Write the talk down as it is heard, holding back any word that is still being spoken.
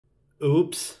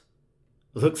Oops,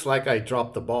 looks like I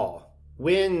dropped the ball.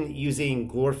 When using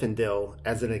Glorfindel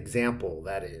as an example,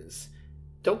 that is.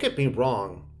 Don't get me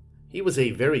wrong, he was a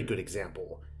very good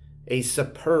example. A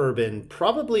superb and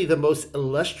probably the most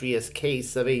illustrious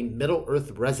case of a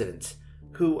Middle-earth resident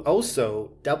who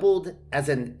also doubled as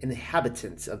an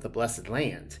inhabitant of the Blessed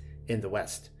Land in the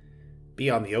West,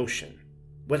 beyond the ocean.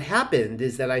 What happened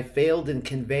is that I failed in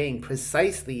conveying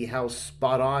precisely how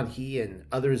spot on he and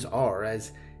others are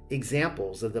as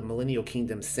examples of the Millennial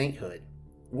Kingdom's sainthood.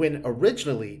 When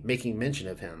originally making mention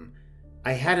of him,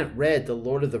 I hadn't read The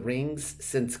Lord of the Rings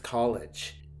since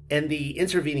college, and the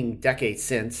intervening decades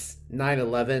since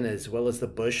 9/11, as well as the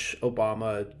Bush,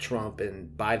 Obama, Trump,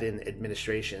 and Biden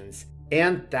administrations,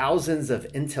 and thousands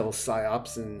of intel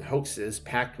psyops and hoaxes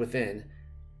packed within,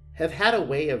 have had a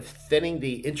way of thinning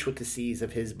the intricacies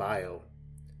of his bio.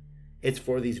 It's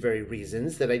for these very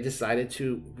reasons that I decided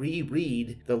to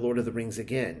reread The Lord of the Rings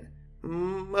again,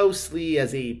 mostly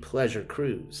as a pleasure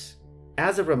cruise.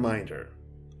 As a reminder,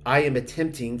 I am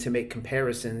attempting to make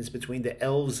comparisons between the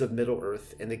elves of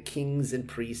Middle-earth and the kings and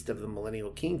priests of the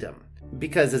Millennial Kingdom,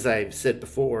 because as I've said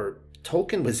before,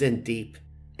 Tolkien was in deep,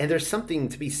 and there's something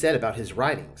to be said about his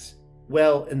writings.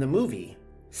 Well, in the movie,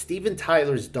 Steven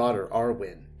Tyler's daughter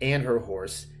Arwen and her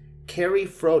horse carry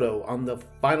Frodo on the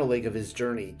final leg of his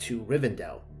journey to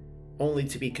Rivendell, only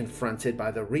to be confronted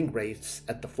by the ringwraiths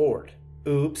at the ford.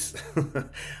 Oops,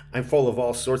 I'm full of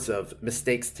all sorts of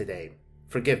mistakes today.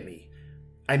 Forgive me.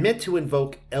 I meant to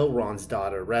invoke Elrond's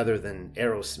daughter rather than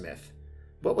Aerosmith.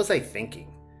 What was I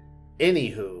thinking?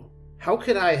 Anywho, how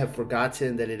could I have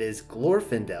forgotten that it is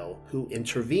Glorfindel who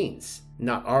intervenes,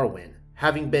 not Arwen,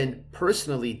 having been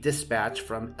personally dispatched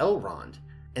from Elrond,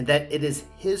 and that it is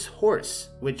his horse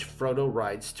which Frodo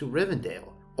rides to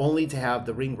Rivendell, only to have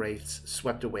the ringwraiths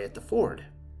swept away at the ford.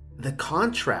 The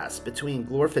contrast between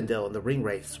Glorfindel and the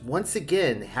ringwraiths once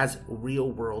again has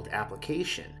real-world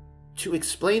application. To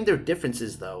explain their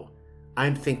differences, though,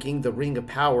 I'm thinking the Ring of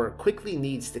Power quickly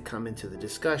needs to come into the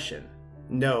discussion.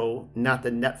 No, not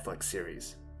the Netflix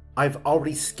series. I've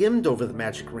already skimmed over the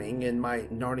magic ring in my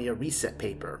Narnia reset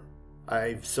paper.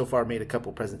 I've so far made a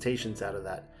couple presentations out of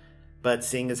that. But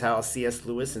seeing as how C.S.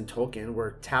 Lewis and Tolkien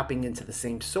were tapping into the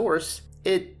same source,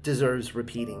 it deserves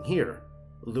repeating here.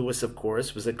 Lewis, of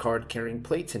course, was a card-carrying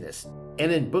Platonist,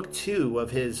 and in Book 2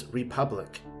 of his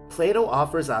Republic, Plato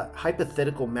offers a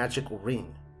hypothetical magical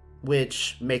ring,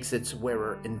 which makes its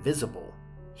wearer invisible.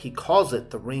 He calls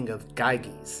it the Ring of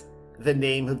Gyges, the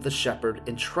name of the shepherd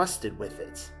entrusted with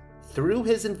it. Through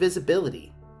his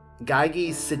invisibility,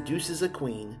 Gyges seduces a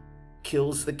queen,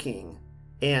 kills the king,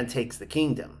 and takes the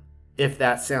kingdom. If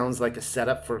that sounds like a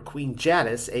setup for Queen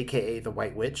Jadis, aka the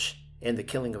White Witch, and the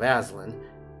killing of Aslan,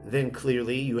 then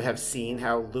clearly you have seen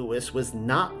how Lewis was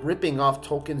not ripping off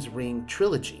Tolkien's Ring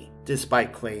trilogy,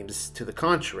 despite claims to the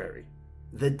contrary.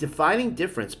 The defining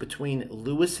difference between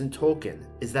Lewis and Tolkien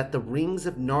is that the Rings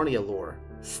of Narnia lore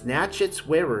snatch its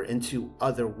wearer into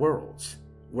other worlds,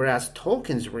 whereas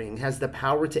Tolkien's ring has the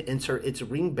power to enter its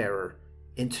ring bearer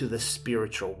into the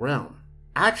spiritual realm.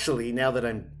 Actually, now that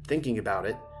I'm thinking about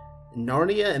it,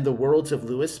 Narnia and the worlds of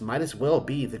Lewis might as well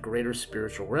be the greater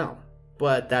spiritual realm,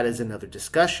 but that is another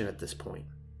discussion at this point.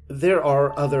 There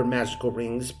are other magical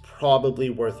rings probably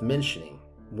worth mentioning.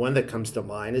 One that comes to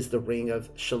mind is the Ring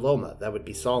of Shaloma, that would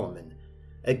be Solomon,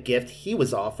 a gift he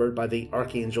was offered by the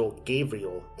Archangel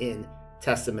Gabriel in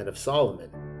Testament of Solomon.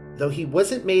 Though he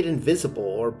wasn't made invisible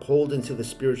or pulled into the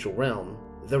spiritual realm,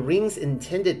 the ring's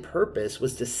intended purpose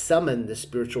was to summon the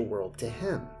spiritual world to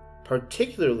him,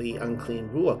 particularly unclean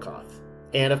Ruakoth.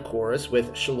 And of course,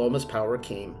 with Shaloma's power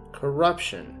came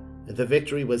corruption. The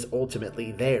victory was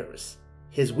ultimately theirs.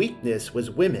 His weakness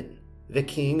was women. The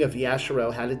king of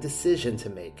Yasharel had a decision to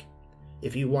make.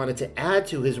 If he wanted to add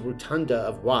to his rotunda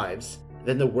of wives,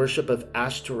 then the worship of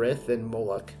Ashtoreth and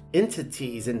Moloch,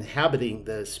 entities inhabiting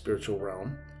the spiritual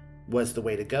realm, was the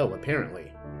way to go,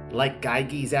 apparently. Like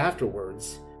Gyges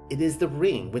afterwards, it is the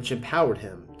ring which empowered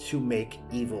him to make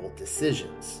evil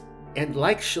decisions. And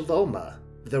like Shaloma,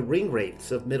 the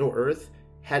ringwraiths of Middle-earth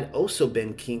had also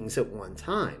been kings at one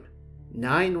time.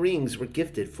 9 rings were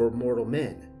gifted for mortal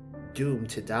men, doomed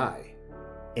to die.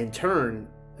 In turn,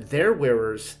 their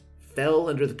wearers fell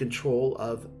under the control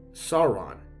of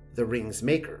Sauron, the ring's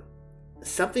maker.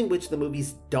 Something which the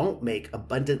movies don't make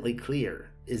abundantly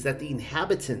clear is that the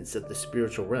inhabitants of the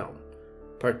spiritual realm,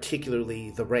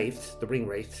 particularly the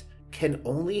ringwraiths, can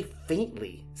only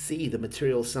faintly see the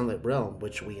material sunlit realm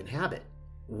which we inhabit.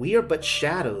 We are but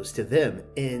shadows to them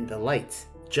in the light,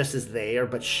 just as they are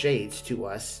but shades to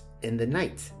us in the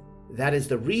night. That is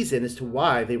the reason as to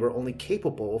why they were only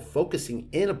capable of focusing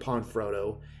in upon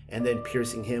Frodo and then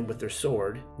piercing him with their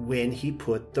sword when he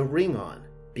put the ring on,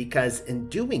 because in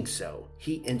doing so,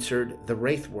 he entered the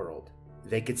Wraith world.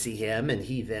 They could see him and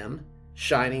he them,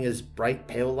 shining as bright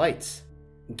pale lights.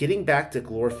 Getting back to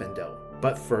Glorfindel,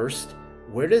 but first,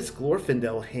 where does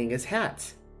Glorfindel hang his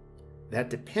hat? That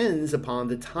depends upon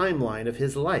the timeline of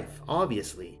his life,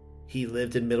 obviously. He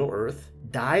lived in Middle-earth,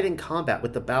 died in combat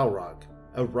with the Balrog,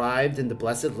 arrived in the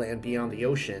Blessed Land beyond the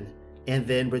ocean, and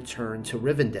then returned to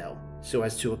Rivendell so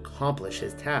as to accomplish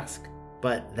his task.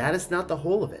 But that is not the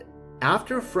whole of it.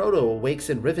 After Frodo awakes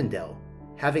in Rivendell,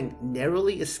 having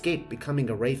narrowly escaped becoming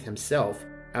a wraith himself,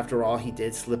 after all he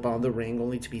did slip on the ring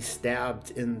only to be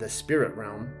stabbed in the spirit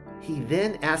realm, he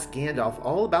then asked Gandalf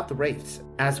all about the wraiths,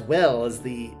 as well as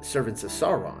the servants of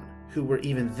Sauron, who were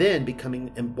even then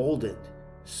becoming emboldened,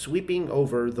 sweeping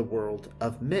over the world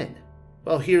of men.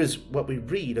 Well, here's what we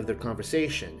read of their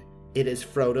conversation. It is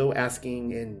Frodo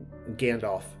asking and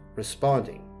Gandalf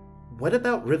responding. What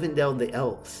about Rivendell and the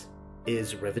Elves?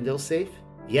 Is Rivendell safe?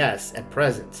 Yes, at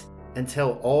present,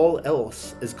 until all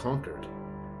else is conquered.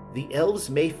 The Elves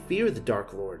may fear the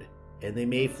Dark Lord, and they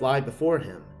may fly before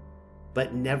him,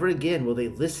 but never again will they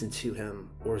listen to him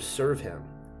or serve him.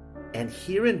 And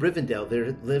here in Rivendell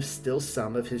there live still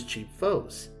some of his chief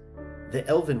foes, the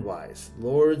Elven-wise,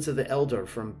 lords of the Eldar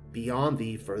from beyond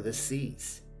the furthest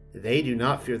seas. They do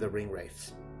not fear the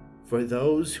Ringwraiths, for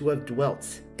those who have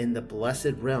dwelt in the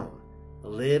Blessed Realm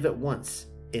live at once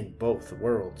in both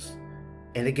worlds,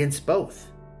 and against both,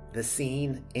 the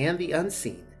seen and the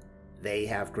unseen, they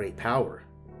have great power.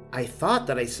 I thought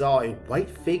that I saw a white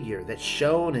figure that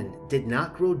shone and did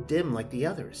not grow dim like the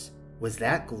others. Was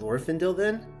that Glorfindel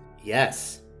then?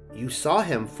 Yes, you saw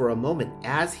him for a moment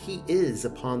as he is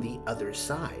upon the other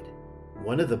side,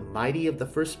 one of the mighty of the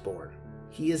firstborn.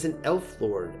 He is an elf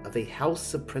lord of a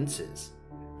house of princes.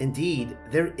 Indeed,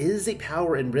 there is a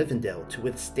power in Rivendell to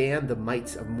withstand the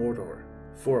might of Mordor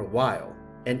for a while,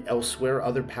 and elsewhere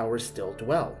other powers still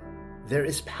dwell. There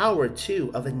is power, too,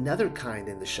 of another kind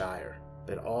in the Shire,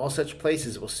 but all such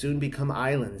places will soon become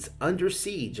islands under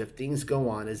siege if things go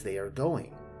on as they are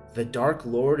going. The Dark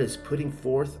Lord is putting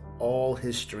forth all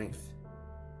his strength.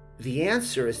 The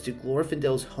answer as to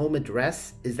Glorfindel's home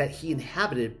address is that he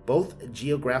inhabited both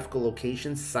geographical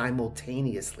locations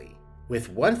simultaneously. With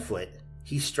one foot,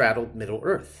 he straddled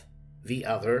Middle-earth, the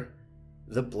other,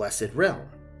 the Blessed Realm.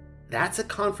 That's a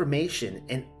confirmation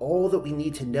and all that we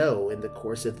need to know in the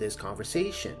course of this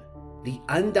conversation. The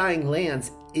Undying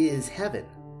Lands is heaven,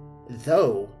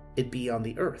 though it be on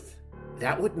the earth.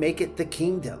 That would make it the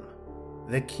kingdom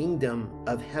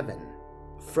of heaven.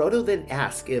 Frodo then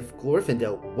asked if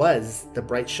Glorfindel was the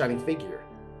bright shining figure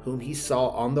whom he saw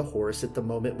on the horse at the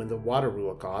moment when the water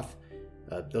Ruagoth,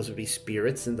 those would be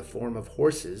spirits in the form of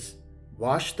horses,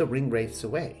 washed the Ringwraiths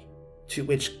away. To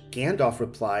which Gandalf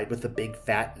replied with a big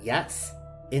fat yes.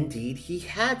 Indeed, he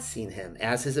had seen him,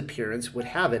 as his appearance would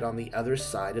have it on the other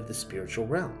side of the spiritual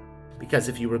realm. Because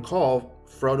if you recall,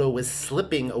 Frodo was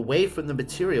slipping away from the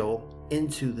material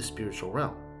into the spiritual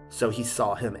realm, so he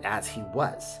saw him as he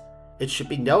was. It should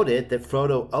be noted that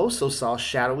Frodo also saw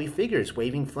shadowy figures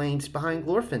waving flames behind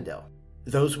Glorfindel.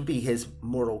 Those would be his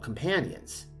mortal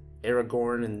companions,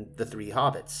 Aragorn and the three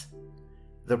hobbits.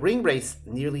 The Ringwraiths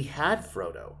nearly had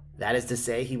Frodo. That is to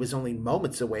say, he was only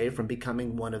moments away from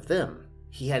becoming one of them.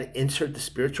 He had entered the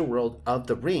spiritual world of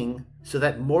the ring so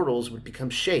that mortals would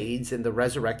become shades and the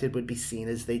resurrected would be seen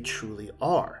as they truly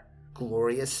are,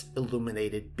 glorious,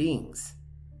 illuminated beings.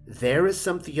 There is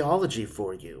some theology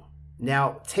for you.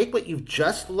 Now, take what you've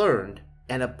just learned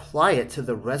and apply it to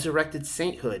the resurrected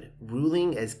sainthood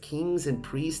ruling as kings and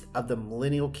priests of the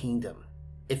millennial kingdom.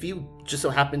 If you just so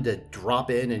happen to drop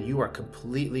in and you are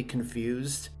completely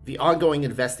confused, the ongoing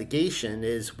investigation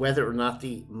is whether or not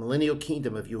the millennial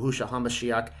kingdom of Yahushua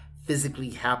HaMashiach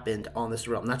physically happened on this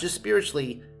realm. Not just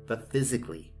spiritually, but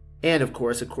physically. And of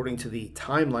course, according to the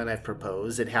timeline I've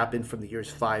proposed, it happened from the years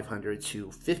 500 to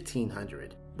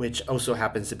 1500, which also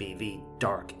happens to be the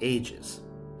Dark Ages.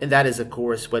 And that is, of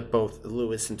course, what both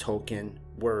Lewis and Tolkien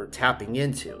were tapping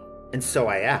into. And so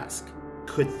I ask,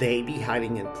 could they be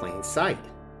hiding in plain sight?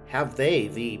 Have they,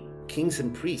 the kings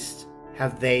and priests,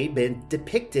 have they been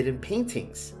depicted in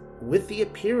paintings with the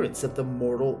appearance of the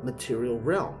mortal material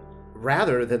realm,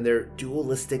 rather than their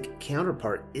dualistic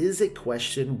counterpart, is a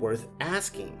question worth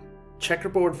asking.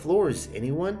 Checkerboard floors,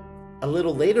 anyone? A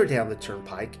little later down the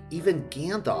turnpike, even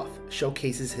Gandalf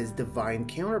showcases his divine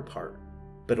counterpart,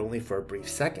 but only for a brief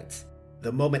second.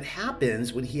 The moment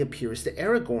happens when he appears to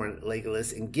Aragorn,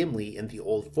 Legolas, and Gimli in the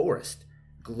Old Forest,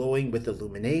 glowing with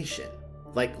illumination.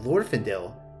 Like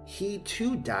Glorfindel, he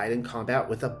too died in combat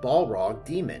with a Balrog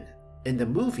demon. In the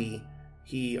movie,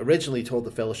 He originally told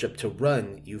the Fellowship to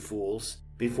run, you fools,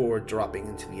 before dropping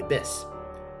into the abyss.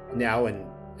 Now, in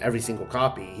every single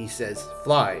copy, he says,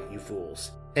 fly, you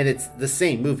fools. And it's the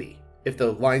same movie. If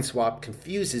the line swap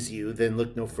confuses you, then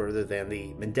look no further than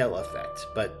the Mandela effect,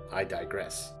 but I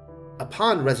digress.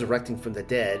 Upon resurrecting from the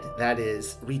dead, that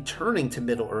is, returning to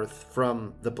Middle-earth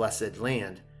from the Blessed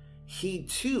Land, he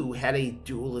too had a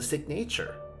dualistic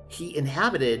nature. He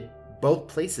inhabited both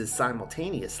places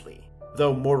simultaneously,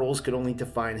 though mortals could only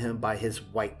define him by his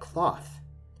white cloth.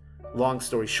 Long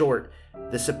story short,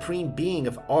 the supreme being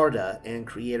of Arda and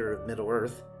creator of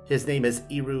Middle-earth, his name is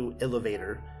Eru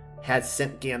Elevator, had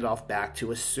sent Gandalf back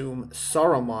to assume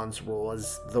Saruman's role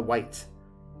as the White.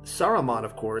 Saruman,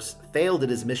 of course, failed at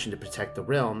his mission to protect the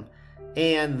realm,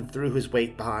 and threw his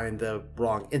weight behind the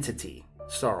wrong entity,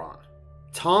 Sauron.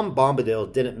 Tom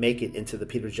Bombadil didn't make it into the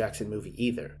Peter Jackson movie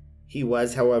either. He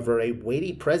was, however, a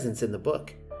weighty presence in the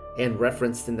book, and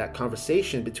referenced in that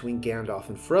conversation between Gandalf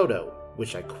and Frodo,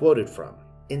 which I quoted from.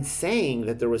 In saying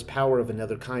that there was power of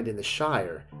another kind in the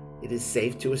Shire, it is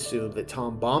safe to assume that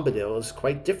Tom Bombadil is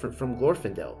quite different from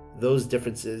Glorfindel. Those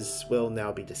differences will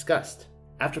now be discussed.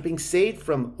 After being saved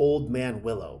from Old Man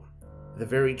Willow, the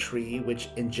very tree which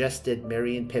ingested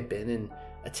Merry and Pippin and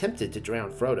attempted to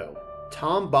drown Frodo,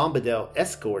 Tom Bombadil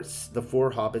escorts the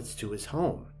four hobbits to his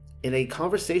home. In a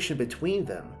conversation between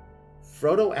them,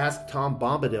 Frodo asked Tom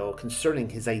Bombadil concerning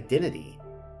his identity,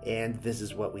 and this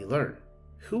is what we learn.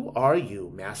 "Who are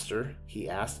you, master?" he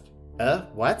asked.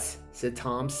 What?" said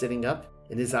Tom, sitting up,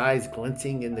 and his eyes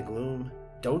glinting in the gloom.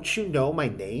 "Don't you know my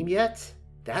name yet?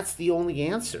 That's the only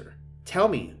answer. Tell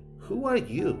me, who are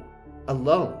you?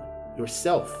 Alone,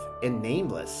 yourself, and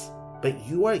nameless, but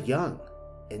you are young,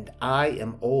 and I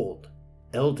am old.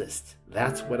 Eldest,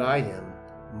 that's what I am.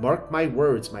 Mark my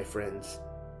words, my friends.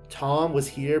 Tom was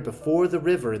here before the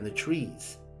river and the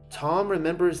trees. Tom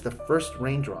remembers the first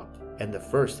raindrop and the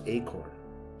first acorn.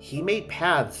 He made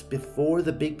paths before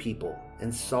the big people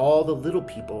and saw the little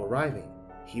people arriving.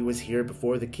 He was here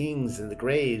before the kings and the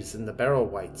graves and the barrow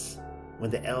wights.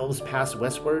 When the elves passed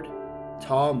westward,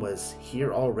 Tom was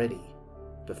here already.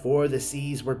 Before the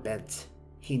seas were bent,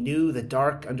 he knew the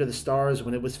dark under the stars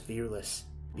when it was fearless.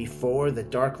 Before the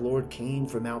Dark Lord came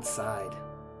from outside."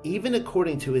 Even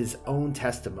according to his own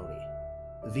testimony,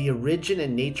 the origin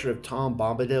and nature of Tom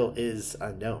Bombadil is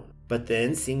unknown. But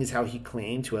then, seeing as how he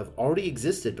claimed to have already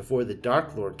existed before the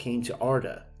Dark Lord came to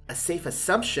Arda, a safe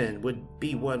assumption would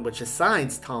be one which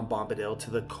assigns Tom Bombadil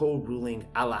to the co-ruling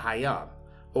Alahayam,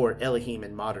 or Elohim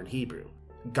in modern Hebrew,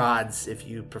 gods if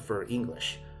you prefer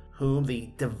English, whom the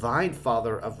divine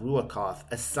father of Ruakoth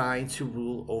assigned to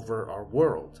rule over our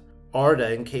world.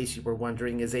 Arda, in case you were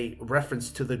wondering, is a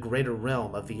reference to the greater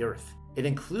realm of the earth. It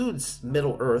includes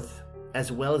Middle-earth,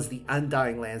 as well as the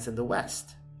Undying Lands in the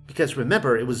west. Because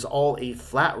remember, it was all a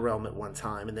flat realm at one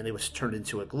time, and then it was turned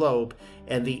into a globe,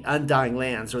 and the Undying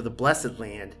Lands, or the Blessed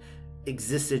Land,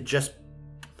 existed just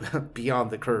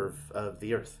beyond the curve of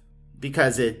the earth.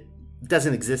 Because it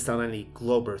doesn't exist on any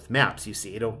globe earth maps, you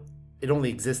see. It only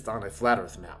exists on a flat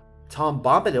earth map. Tom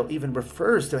Bombadil even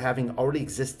refers to having already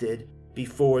existed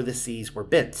before the seas were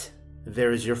bent.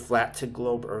 There's your flat to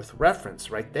globe earth reference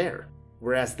right there.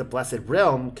 Whereas the Blessed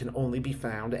Realm can only be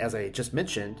found, as I just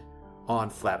mentioned, on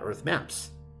flat earth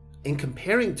maps. In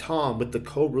comparing Tom with the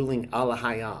co-ruling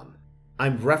Alahayam,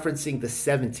 I'm referencing the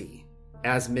 70,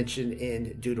 as mentioned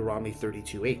in Deuteronomy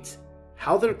 32:8.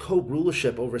 How their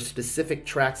co-rulership over specific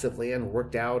tracts of land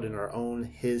worked out in our own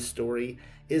his story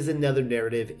is another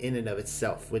narrative in and of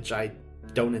itself, which I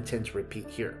don't intend to repeat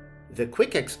here. The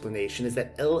quick explanation is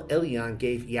that El Elyon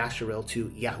gave Yasharel to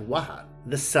Yahuwah,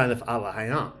 the son of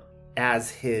Alahayam,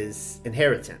 as his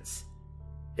inheritance.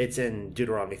 It's in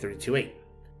Deuteronomy 32:8.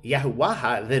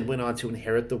 Yahuwah then went on to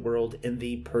inherit the world in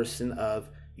the person of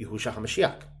Yahushua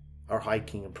HaMashiach, our high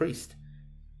king and priest.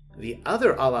 The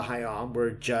other Alahayam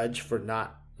were judged for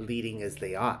not leading as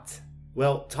they ought.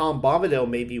 Well, Tom Bombadil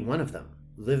may be one of them.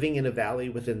 Living in a valley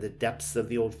within the depths of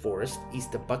the old forest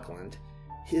east of Buckland,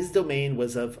 his domain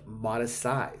was of modest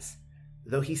size,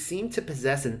 though he seemed to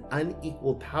possess an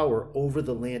unequal power over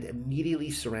the land immediately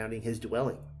surrounding his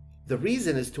dwelling. The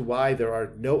reason as to why there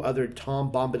are no other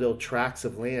Tom Bombadil tracts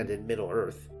of land in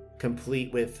Middle-earth,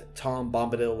 complete with Tom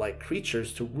Bombadil-like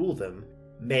creatures to rule them,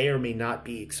 may or may not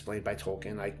be explained by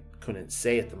Tolkien. I couldn't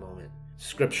say at the moment.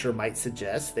 Scripture might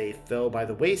suggest they fell by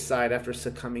the wayside after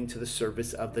succumbing to the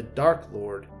service of the Dark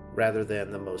Lord rather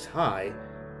than the Most High,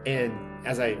 and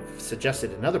as I've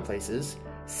suggested in other places,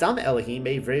 some Elohim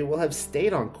may very well have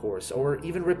stayed on course or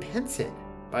even repented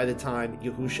by the time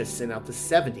Yahushua sent out the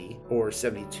 70, or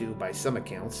 72 by some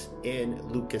accounts, in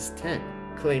Lucas 10,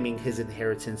 claiming his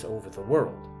inheritance over the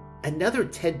world. Another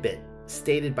tidbit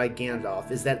stated by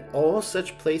Gandalf is that all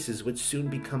such places would soon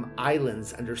become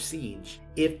islands under siege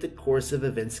if the course of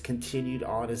events continued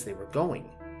on as they were going.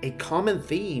 A common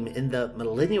theme in the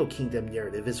Millennial Kingdom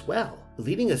narrative as well,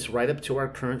 leading us right up to our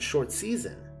current short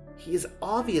season. He is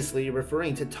obviously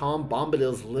referring to Tom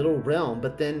Bombadil's little realm,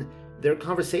 but then their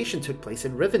conversation took place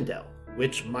in Rivendell,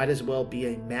 which might as well be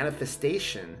a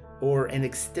manifestation or an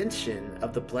extension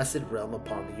of the Blessed Realm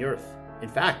upon the earth. In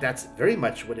fact, that's very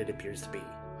much what it appears to be.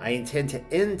 I intend to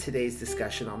end today's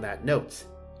discussion on that note.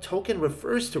 Tolkien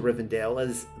refers to Rivendell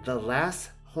as the last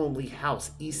homely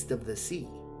house east of the sea.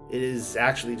 It is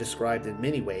actually described in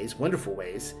many ways, wonderful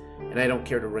ways, and I don't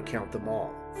care to recount them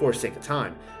all for sake of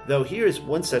time, though here is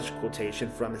one such quotation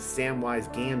from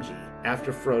Samwise Gamgee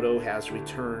after Frodo has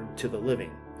returned to the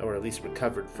living, or at least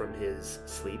recovered from his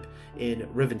sleep, in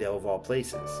Rivendell of all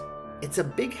places. It's a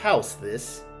big house,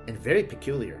 this, and very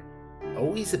peculiar.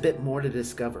 Always a bit more to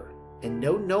discover, and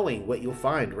no knowing what you'll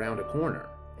find around a corner.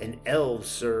 And elves,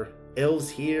 sir, elves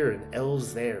here and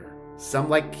elves there. Some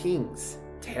like kings,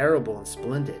 terrible and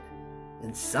splendid,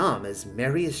 and some as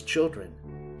merry as children.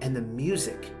 And the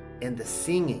music and the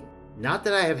singing. Not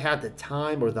that I have had the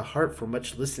time or the heart for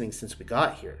much listening since we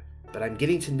got here, but I'm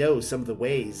getting to know some of the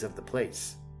ways of the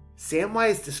place.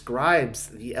 Samwise describes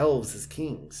the elves as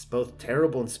kings, both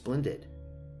terrible and splendid,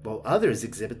 while others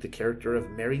exhibit the character of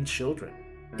merry children.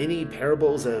 Any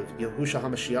parables of Yahushua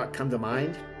HaMashiach come to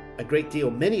mind? A great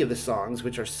deal, many of the songs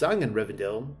which are sung in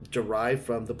Rivendell derive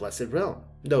from the Blessed Realm.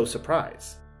 No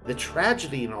surprise. The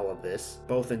tragedy in all of this,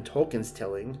 both in Tolkien's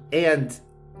telling and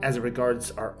as it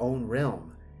regards our own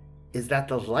realm, is that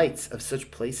the lights of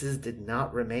such places did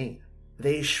not remain.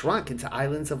 They shrunk into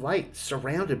islands of light,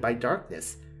 surrounded by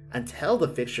darkness, until the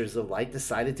fixtures of light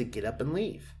decided to get up and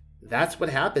leave. That's what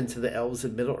happened to the elves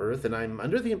in Middle-earth, and I'm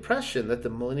under the impression that the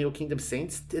Millennial Kingdom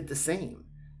Saints did the same.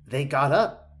 They got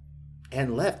up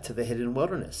and left to the hidden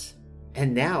wilderness.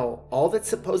 And now, all that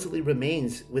supposedly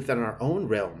remains within our own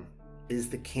realm is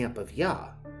the camp of Yah,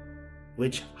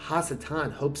 which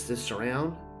Hasatan hopes to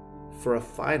surround for a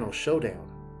final showdown.